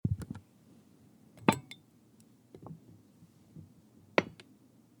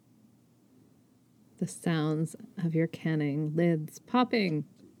the sounds of your canning lids popping.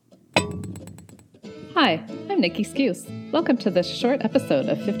 Hi, I'm Nikki Skuse. Welcome to this short episode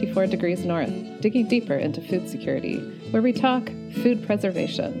of 54 Degrees North, digging deeper into food security, where we talk food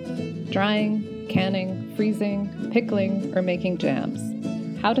preservation, drying, canning, freezing, pickling, or making jams,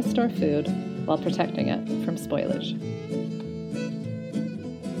 how to store food while protecting it from spoilage.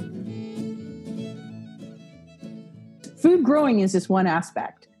 Food growing is just one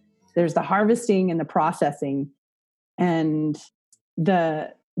aspect. There's the harvesting and the processing, and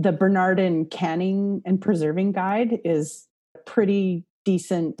the Bernardin Canning and Preserving Guide is pretty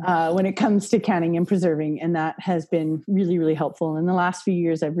decent when it comes to canning and preserving, and that has been really, really helpful. In the last few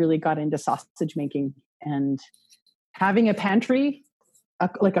years, I've really got into sausage making, and having a pantry,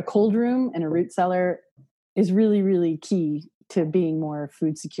 like a cold room and a root cellar, is really, really key to being more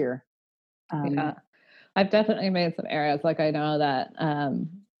food secure. Yeah. I've definitely made some errors. Like I know that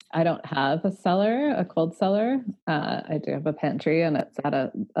I don't have a cellar, a cold cellar. I do have a pantry and it's at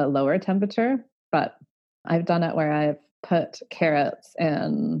a lower temperature, but I've done it where I've put carrots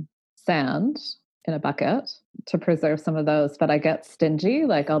in sand in a bucket to preserve some of those, but I get stingy.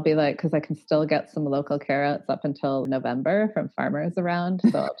 Like I'll be like, because I can still get some local carrots up until November from farmers around.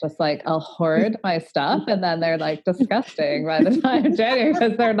 So I'll hoard my stuff and then they're like disgusting by the time of January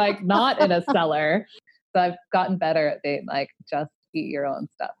because they're like not in a cellar. So I've gotten better at being like, just eat your own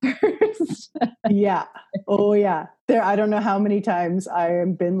stuff first. Yeah. Oh yeah. I don't know how many times I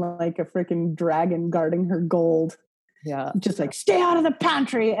have been like a freaking dragon guarding her gold. Yeah. Just like, stay out of the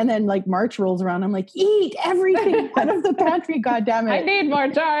pantry. And then like March rolls around. I'm like, eat everything out of the pantry. God damn it. I need more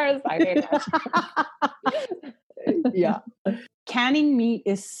jars. Yeah. Canning meat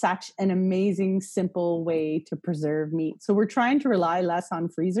is such an amazing, simple way to preserve meat. So we're trying to rely less on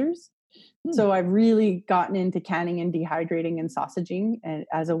freezers. So I've really gotten into canning and dehydrating and sausaging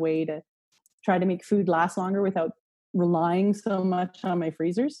as a way to try to make food last longer without relying so much on my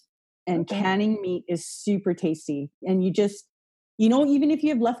freezers. And canning meat is super tasty. And you just, even if you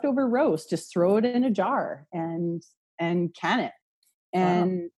have leftover roast, just throw it in a jar and can it.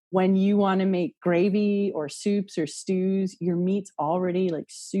 And when you want to make gravy or soups or stews, your meat's already like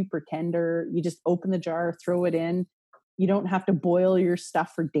super tender. You just open the jar, throw it in. You don't have to boil your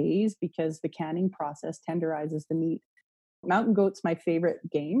stuff for days because the canning process tenderizes the meat. Mountain goat's my favorite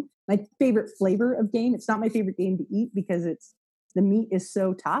game, my favorite flavor of game. It's not my favorite game to eat because the meat is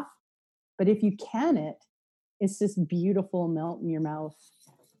so tough. But if you can it, it's just beautiful melt in your mouth.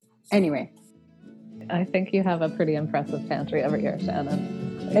 Anyway. I think you have a pretty impressive pantry over here,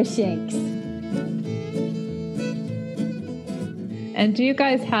 Shannon. Thanks. And do you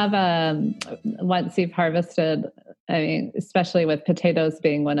guys have, once you've harvested, I mean, especially with potatoes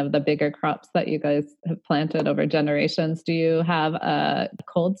being one of the bigger crops that you guys have planted over generations, do you have a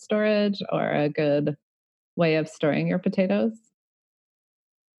cold storage or a good way of storing your potatoes?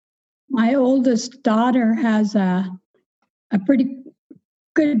 My oldest daughter has a pretty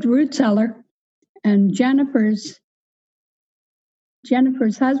good root cellar, and Jennifer's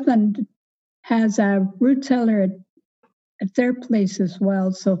husband has a root cellar at their place as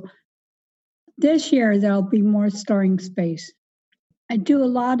well. So this year there'll be more storing space. I do a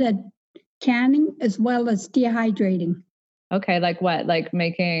lot of canning as well as dehydrating. Okay, like what? Like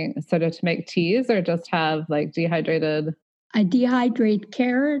making sort of to make teas or just have like dehydrated? I dehydrate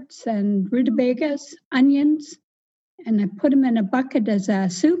carrots and rutabagas, onions, and I put them in a bucket as a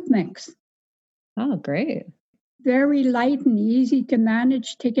soup mix. Oh, great. Very light and easy to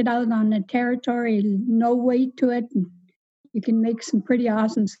manage. Take it out on the territory, no weight to it. And you can make some pretty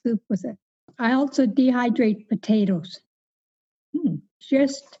awesome soup with it. I also dehydrate potatoes.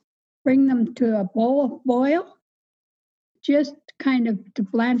 Just bring them to a boil, just kind of to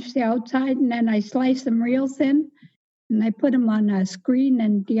blanch the outside, and then I slice them real thin. And I put them on a screen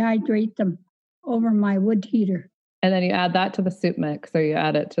and dehydrate them over my wood heater. And then you add that to the soup mix or you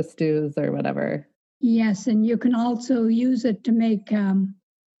add it to stews or whatever. Yes, and you can also use it to make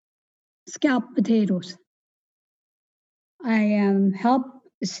scalloped potatoes. I help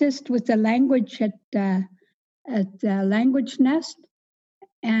assist with the language at the Language Nest.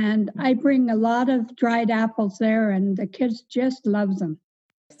 And I bring a lot of dried apples there and the kids just love them.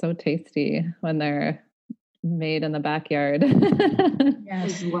 So tasty when they're made in the backyard.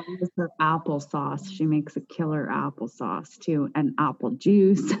 Yes. As well as her applesauce. She makes a killer applesauce too, and apple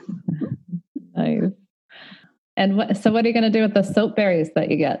juice. Nice. And what are you going to do with the soap berries that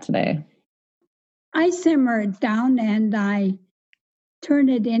you get today? I simmer it down and I turn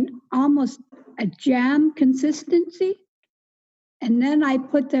it in almost a jam consistency. And then I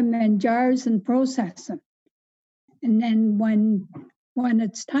put them in jars and process them. And then when when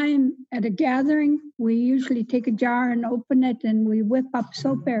it's time at a gathering, we usually take a jar and open it and we whip up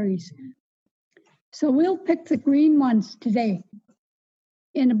soapberries. So we'll pick the green ones today.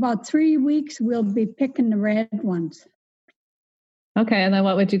 In about 3 weeks, we'll be picking the red ones. Okay, and then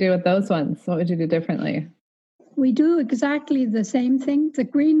what would you do with those ones? What would you do differently? We do exactly the same thing. The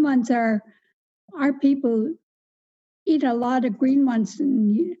green ones our people eat a lot of green ones,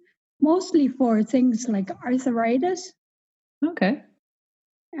 and mostly for things like arthritis. Okay.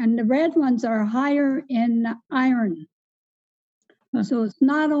 And the red ones are higher in iron. Huh. So it's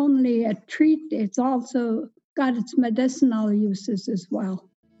not only a treat, it's also got its medicinal uses as well.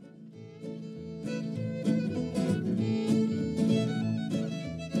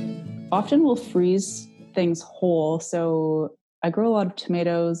 Often we'll freeze things whole. So I grow a lot of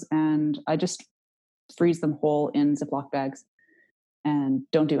tomatoes and I just freeze them whole in Ziploc bags and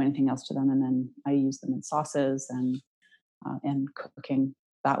don't do anything else to them. And then I use them in sauces and cooking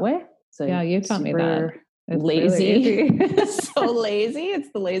that way. So yeah, you taught me that. It's lazy. really So lazy. It's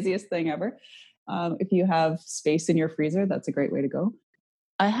the laziest thing ever. If you have space in your freezer, that's a great way to go.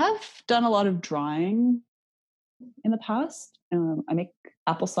 I have done a lot of drying in the past. I make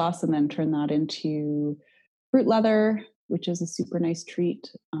applesauce and then turn that into fruit leather, which is a super nice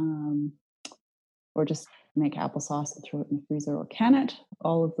treat. Or just make applesauce and throw it in the freezer or can it.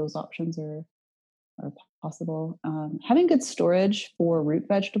 All of those options are possible. Having good storage for root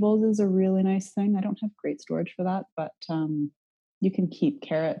vegetables is a really nice thing. I don't have great storage for that, but you can keep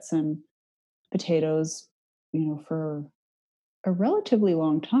carrots and potatoes, for a relatively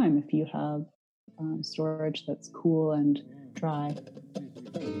long time if you have storage that's cool and dry.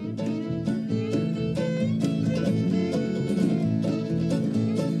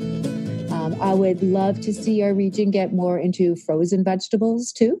 I would love to see our region get more into frozen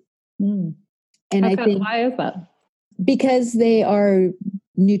vegetables too. Mm. And I think why is that? Because they are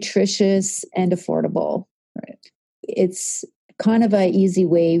nutritious and affordable. Right. It's kind of an easy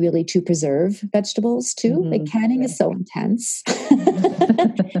way really to preserve vegetables too. Mm-hmm. Like canning is so intense.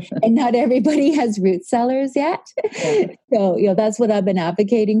 And not everybody has root cellars yet. Yeah. So, that's what I've been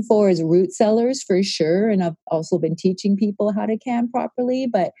advocating for is root cellars for sure. And I've also been teaching people how to can properly,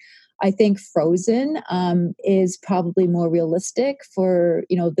 but I think frozen is probably more realistic for,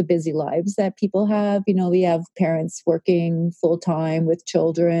 the busy lives that people have. We have parents working full time with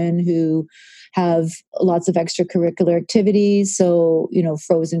children who have lots of extracurricular activities. So,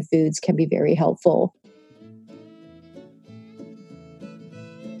 frozen foods can be very helpful.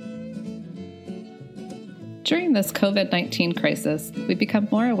 During this COVID-19 crisis, we've become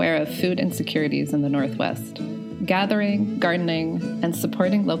more aware of food insecurities in the Northwest. Gathering, gardening, and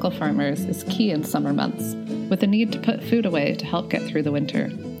supporting local farmers is key in summer months, with a need to put food away to help get through the winter.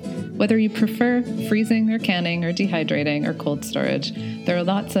 Whether you prefer freezing or canning or dehydrating or cold storage, there are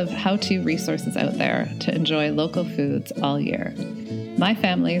lots of how-to resources out there to enjoy local foods all year. My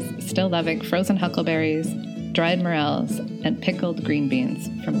family's still loving frozen huckleberries, dried morels, and pickled green beans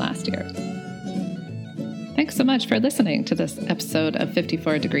from last year. Thanks so much for listening to this episode of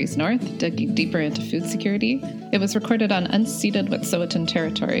 54 Degrees North, digging deeper into food security. It was recorded on unceded Wet'suwet'en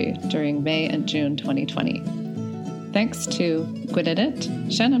territory during May and June 2020. Thanks to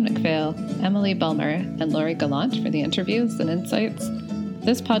Gwynedit, Shannon McPhail, Emily Bulmer, and Laurie Gallant for the interviews and insights.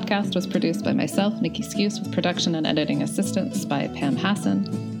 This podcast was produced by myself, Nikki Skuse, with production and editing assistance by Pam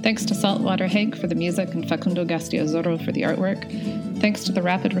Hassan. Thanks to Saltwater Hank for the music and Facundo Gastiozoro for the artwork. Thanks to the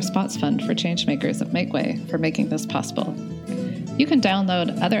Rapid Response Fund for Changemakers at Makeway for making this possible. You can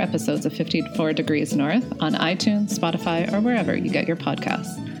download other episodes of 54 Degrees North on iTunes, Spotify, or wherever you get your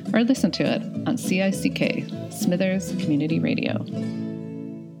podcasts, or listen to it on CICK, Smithers Community Radio.